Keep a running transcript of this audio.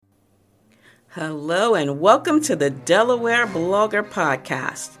Hello and welcome to the Delaware Blogger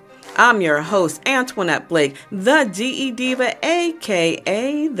Podcast. I'm your host, Antoinette Blake, the DE Diva,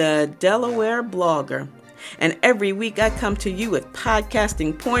 aka the Delaware Blogger. And every week I come to you with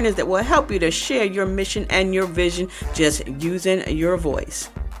podcasting pointers that will help you to share your mission and your vision just using your voice.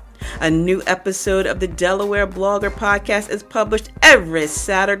 A new episode of the Delaware Blogger Podcast is published every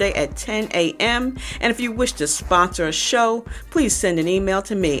Saturday at 10 a.m. And if you wish to sponsor a show, please send an email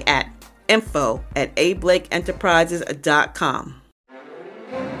to me at info@ablakeenterprises.com.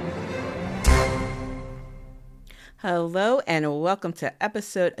 Hello and welcome to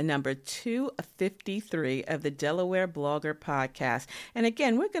episode number 253 of the Delaware Blogger Podcast. And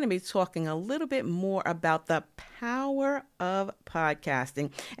again, we're going to be talking a little bit more about the power of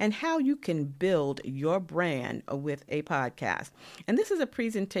podcasting and how you can build your brand with a podcast. And this is a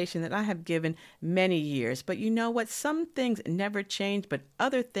presentation that I have given many years, but you know what? Some things never change, but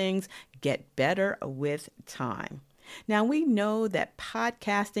other things get better with time. Now, we know that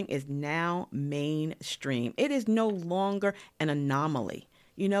podcasting is now mainstream. It is no longer an anomaly.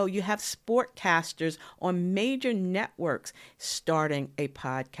 You know, you have sportcasters on major networks starting a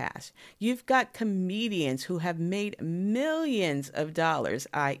podcast. You've got comedians who have made millions of dollars,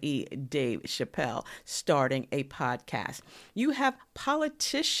 i.e. Dave Chappelle, starting a podcast. You have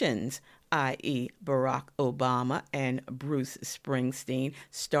politicians, i.e. Barack Obama and Bruce Springsteen,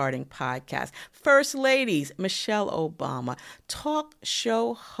 starting podcasts. First ladies, Michelle Obama. Talk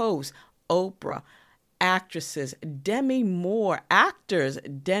show hosts, Oprah. Actresses, Demi Moore. Actors,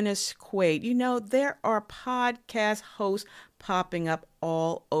 Dennis Quaid. You know, there are podcast hosts popping up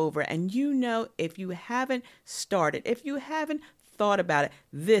all over. And you know, if you haven't started, if you haven't thought about it,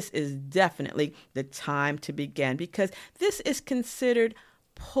 this is definitely the time to begin, because this is considered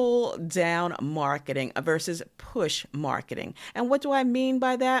pull down marketing versus push marketing. And what do I mean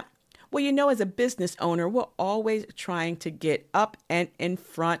by that? Well, you know, as a business owner, we're always trying to get up and in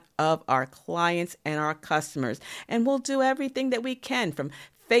front of our clients and our customers. And we'll do everything that we can, from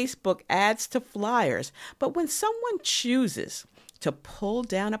Facebook ads to flyers. But when someone chooses to pull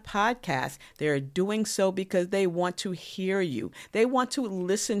down a podcast, they're doing so because they want to hear you. They want to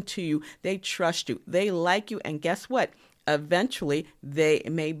listen to you. They trust you. They like you. And guess what? Eventually, they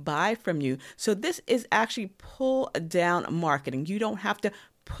may buy from you. So this is actually pull down marketing. You don't have to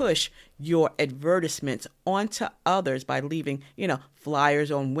push your advertisements onto others by leaving,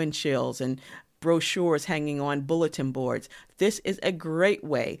 flyers on windshields and brochures hanging on bulletin boards. This is a great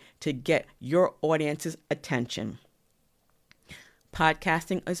way to get your audience's attention.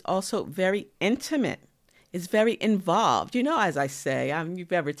 Podcasting is also very intimate. It's very involved. You know, as I say, if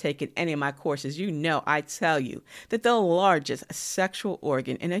you've ever taken any of my courses, you know I tell you that the largest sexual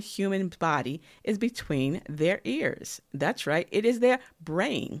organ in a human body is between their ears. That's right. It is their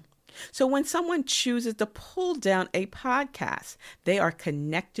brain. So when someone chooses to pull down a podcast, they are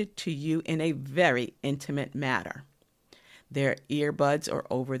connected to you in a very intimate manner. Their earbuds are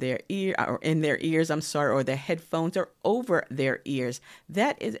over their ear, or in their ears, or their headphones are over their ears.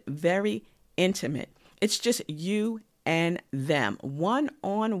 That is very intimate. It's just you and them,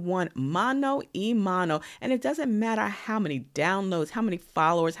 one-on-one, mano y mano. And it doesn't matter how many downloads, how many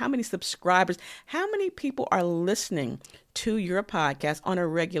followers, how many subscribers, how many people are listening to your podcast on a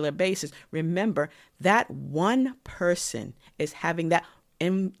regular basis. Remember, that one person is having that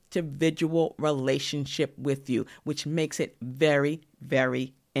individual relationship with you, which makes it very,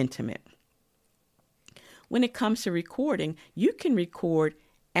 very intimate. When it comes to recording, you can record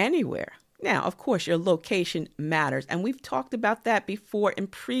anywhere. Now, of course, your location matters, and we've talked about that before in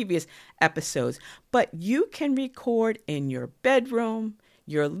previous episodes, but you can record in your bedroom,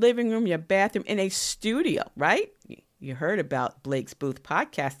 your living room, your bathroom, in a studio, right? You heard about Blake's Booth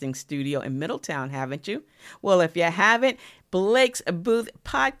Podcasting Studio in Middletown, haven't you? Well, if you haven't, Blake's Booth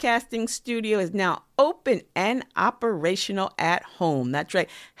Podcasting Studio is now open and operational at home. That's right,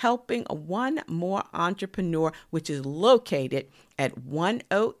 helping one more entrepreneur, which is located at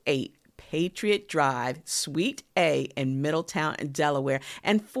 108 Patriot Drive, Suite A in Middletown, Delaware.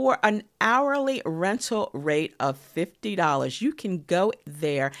 And for an hourly rental rate of $50, you can go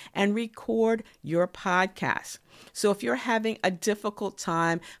there and record your podcast. So if you're having a difficult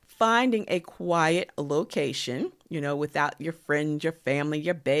time finding a quiet location, without your friends, your family,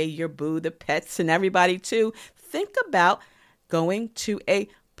 your bae, your boo, the pets, and everybody too, think about going to a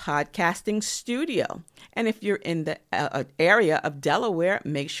podcasting studio. And if you're in the area of Delaware,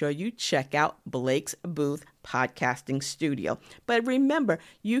 make sure you check out Blake's Booth Podcasting Studio. But remember,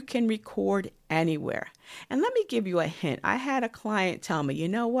 you can record anywhere. And let me give you a hint. I had a client tell me, you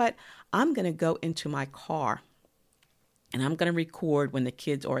know what? I'm going to go into my car and I'm going to record when the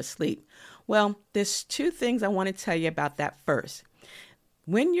kids are asleep. Well, there's two things I want to tell you about that first.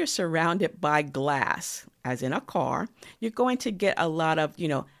 When you're surrounded by glass, as in a car, you're going to get a lot of,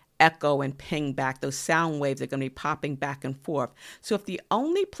 echo and ping back. Those sound waves are going to be popping back and forth. So if the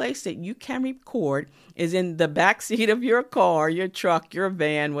only place that you can record is in the back seat of your car, your truck, your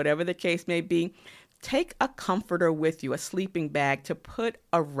van, whatever the case may be, take a comforter with you, a sleeping bag to put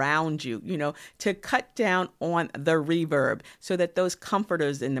around you, to cut down on the reverb so that those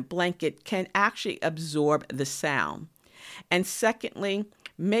comforters in the blanket can actually absorb the sound. And secondly,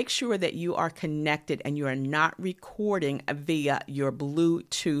 make sure that you are connected and you are not recording via your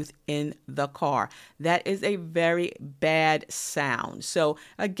Bluetooth in the car. That is a very bad sound. So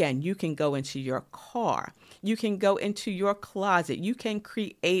again, you can go into your car. You can go into your closet. You can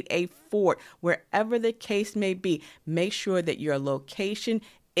create a fort, wherever the case may be. Make sure that your location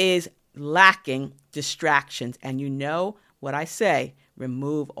is lacking distractions. And you know what I say,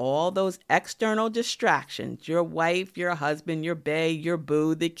 remove all those external distractions, your wife, your husband, your bae, your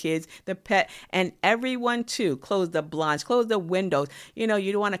boo, the kids, the pet, and everyone too. Close the blinds, close the windows. You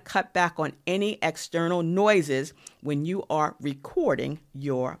don't want to cut back on any external noises when you are recording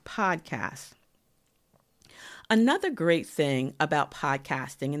your podcast. Another great thing about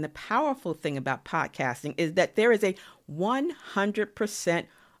podcasting and the powerful thing about podcasting is that there is a 100%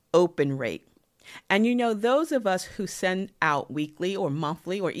 open rate. And those of us who send out weekly or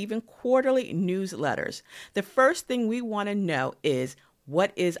monthly or even quarterly newsletters, the first thing we want to know is,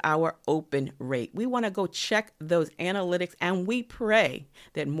 what is our open rate? We want to go check those analytics, and we pray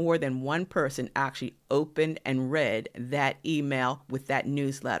that more than one person actually opened and read that email with that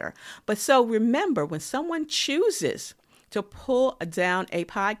newsletter. But so remember, when someone chooses to pull down a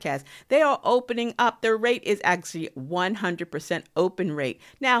podcast, they are opening up. Their rate is actually 100% open rate.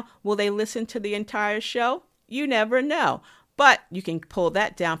 Now, will they listen to the entire show? You never know. But you can pull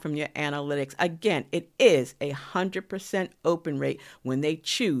that down from your analytics. Again, it is 100% open rate when they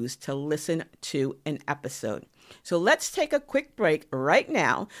choose to listen to an episode. So let's take a quick break right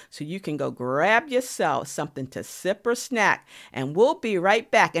now so you can go grab yourself something to sip or snack, and we'll be right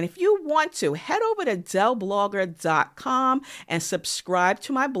back. And if you want to, head over to DellBlogger.com and subscribe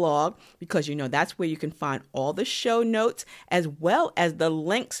to my blog, because that's where you can find all the show notes as well as the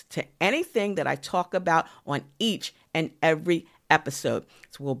links to anything that I talk about on each and every episode.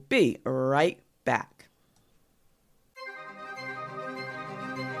 So we'll be right back.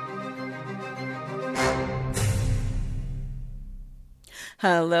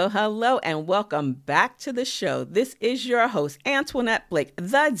 Hello, and welcome back to the show. This is your host, Antoinette Blake,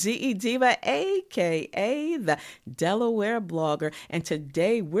 the DE Diva, aka the Delaware blogger. And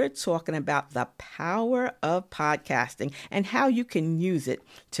today we're talking about the power of podcasting and how you can use it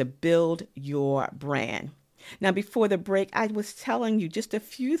to build your brand. Now, before the break, I was telling you just a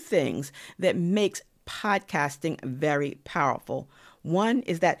few things that makes podcasting very powerful. One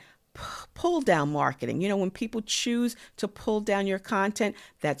is that pull down marketing. When people choose to pull down your content,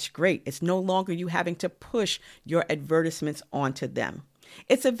 that's great. It's no longer you having to push your advertisements onto them.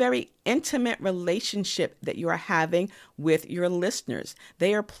 It's a very intimate relationship that you are having with your listeners.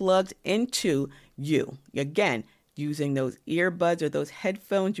 They are plugged into you. Again, using those earbuds or those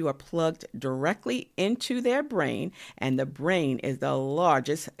headphones, you are plugged directly into their brain, and the brain is the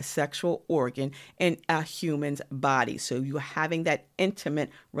largest sexual organ in a human's body. So you're having that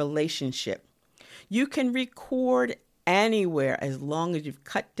intimate relationship. You can record anywhere as long as you've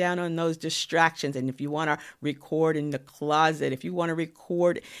cut down on those distractions. And if you want to record in the closet, if you want to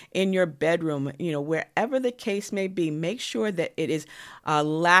record in your bedroom, wherever the case may be, make sure that it is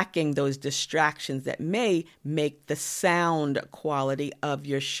lacking those distractions that may make the sound quality of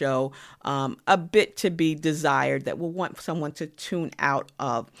your show a bit to be desired, that will want someone to tune out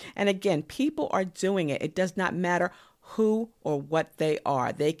of. And again, people are doing it. It does not matter who or what they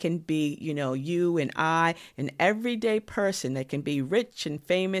are. They can be, you and I, an everyday person. They can be rich and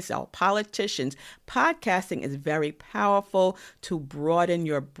famous or politicians. Podcasting is very powerful to broaden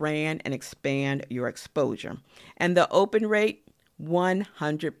your brand and expand your exposure. And the open rate,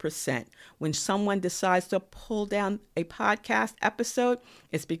 100%. When someone decides to pull down a podcast episode,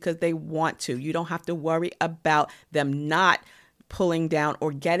 it's because they want to. You don't have to worry about them not pulling down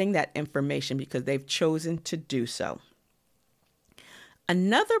or getting that information because they've chosen to do so.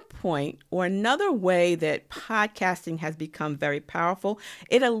 Another point, or another way that podcasting has become very powerful,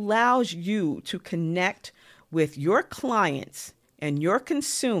 it allows you to connect with your clients and your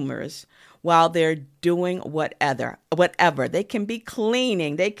consumers while they're doing whatever. They can be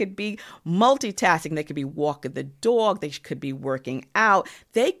cleaning, they could be multitasking, they could be walking the dog, they could be working out.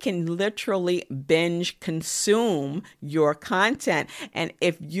 They can literally binge consume your content. And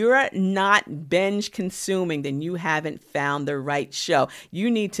if you're not binge consuming, then you haven't found the right show. You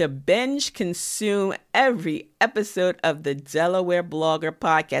need to binge consume every episode of the Delaware Blogger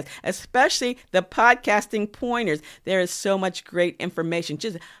Podcast, especially the podcasting pointers. There is so much great information.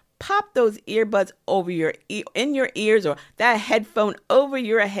 Just pop those earbuds over in your ears, or that headphone over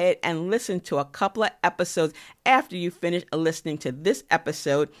your head, and listen to a couple of episodes after you finish listening to this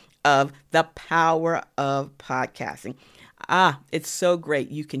episode of The Power of Podcasting. It's so great.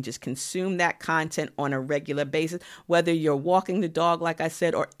 You can just consume that content on a regular basis, whether you're walking the dog, like I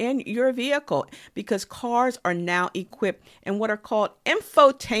said, or in your vehicle, because cars are now equipped in what are called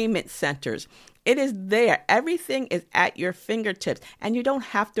infotainment centers. It is there. Everything is at your fingertips, and you don't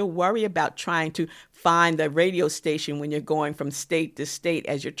have to worry about trying to find the radio station when you're going from state to state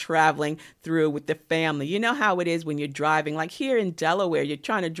as you're traveling through with the family. You know how it is when you're driving, like here in Delaware, you're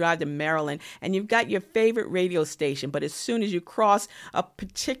trying to drive to Maryland, and you've got your favorite radio station, but as soon as you cross a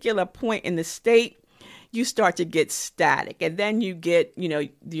particular point in the state, you start to get static, and then you get,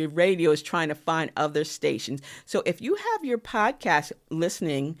 your radio is trying to find other stations. So if you have your podcast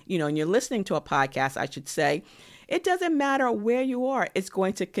listening, and you're listening to a podcast, I should say, it doesn't matter where you are. It's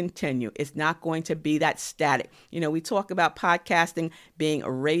going to continue. It's not going to be that static. We talk about podcasting being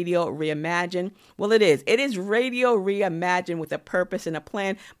radio reimagined. Well, it is. It is radio reimagined with a purpose and a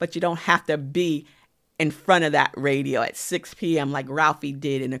plan, but you don't have to be in front of that radio at 6 p.m. like Ralphie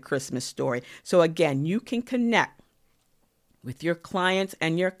did in A Christmas Story. So again, you can connect with your clients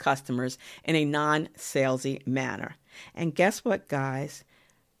and your customers in a non-salesy manner. And guess what, guys?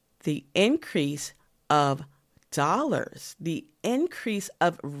 The increase of dollars, the increase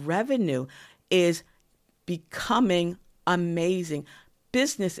of revenue is becoming amazing.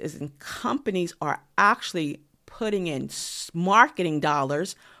 Businesses and companies are actually putting in marketing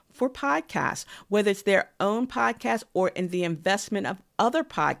dollars for podcasts, whether it's their own podcast or in the investment of other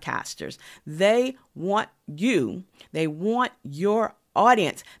podcasters. They want you. They want your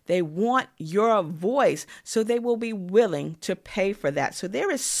audience. They want your voice. So they will be willing to pay for that. So there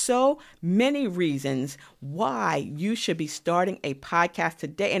is so many reasons why you should be starting a podcast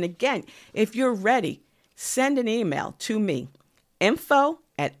today. And again, if you're ready, send an email to me,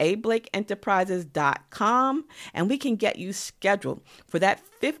 info@ablakeenterprises.com, and we can get you scheduled for that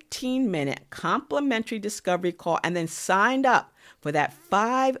 15-minute complimentary discovery call, and then signed up for that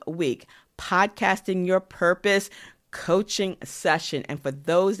 5-week Podcasting Your Purpose coaching session. And for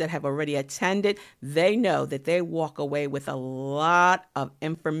those that have already attended, they know that they walk away with a lot of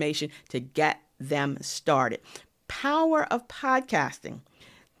information to get them started. Power of podcasting.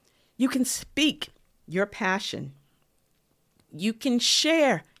 You can speak your passion. You can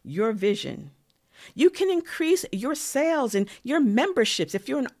share your vision. You can increase your sales and your memberships. If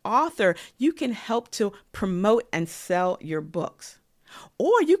you're an author, you can help to promote and sell your books.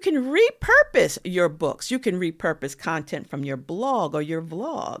 Or you can repurpose your books. You can repurpose content from your blog or your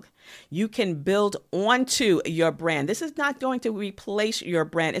vlog. You can build onto your brand. This is not going to replace your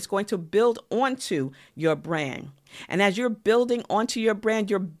brand. It's going to build onto your brand. And as you're building onto your brand,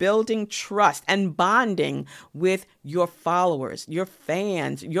 you're building trust and bonding with your followers, your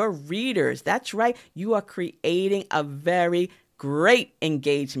fans, your readers. That's right. You are creating a very great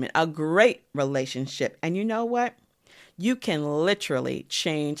engagement, a great relationship. And you know what? You can literally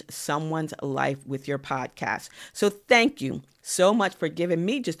change someone's life with your podcast. So thank you so much for giving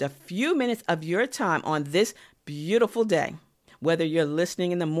me just a few minutes of your time on this beautiful day. Whether you're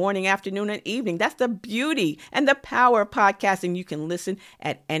listening in the morning, afternoon, and evening, that's the beauty and the power of podcasting. You can listen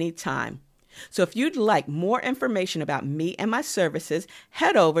at any time. So if you'd like more information about me and my services,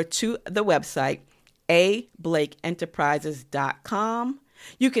 head over to the website, ablakeenterprises.com.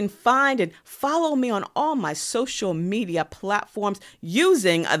 You can find and follow me on all my social media platforms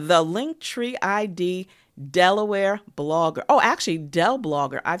using the Linktree ID Delaware Blogger. Oh, actually, Del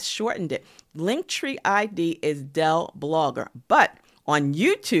Blogger. I've shortened it. Linktree ID is Del Blogger. But on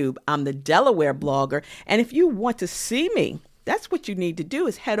YouTube, I'm the Delaware Blogger. And if you want to see me, that's what you need to do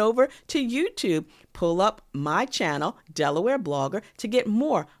is head over to YouTube, pull up my channel, Delaware Blogger, to get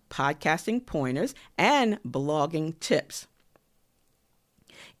more podcasting pointers and blogging tips.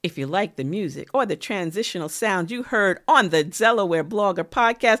 If you like the music or the transitional sound you heard on the Delaware Blogger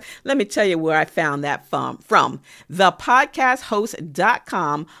Podcast, let me tell you where I found that from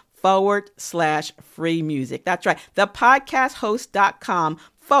thepodcasthost.com/free music. That's right,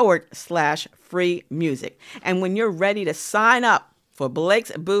 thepodcasthost.com/free music. And when you're ready to sign up For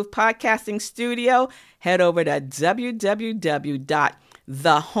Blake's Booth Podcasting Studio, head over to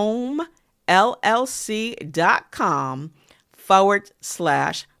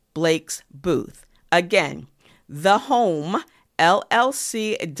www.thehomellc.com/Blake's Booth. Again,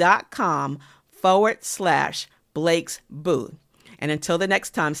 thehomellc.com/Blake's Booth. And until the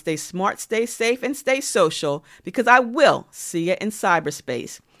next time, stay smart, stay safe, and stay social, because I will see you in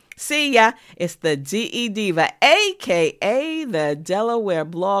cyberspace. See ya. It's the DE Diva, a.k.a. the Delaware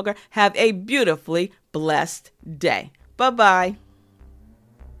blogger. Have a beautifully blessed day. Bye-bye.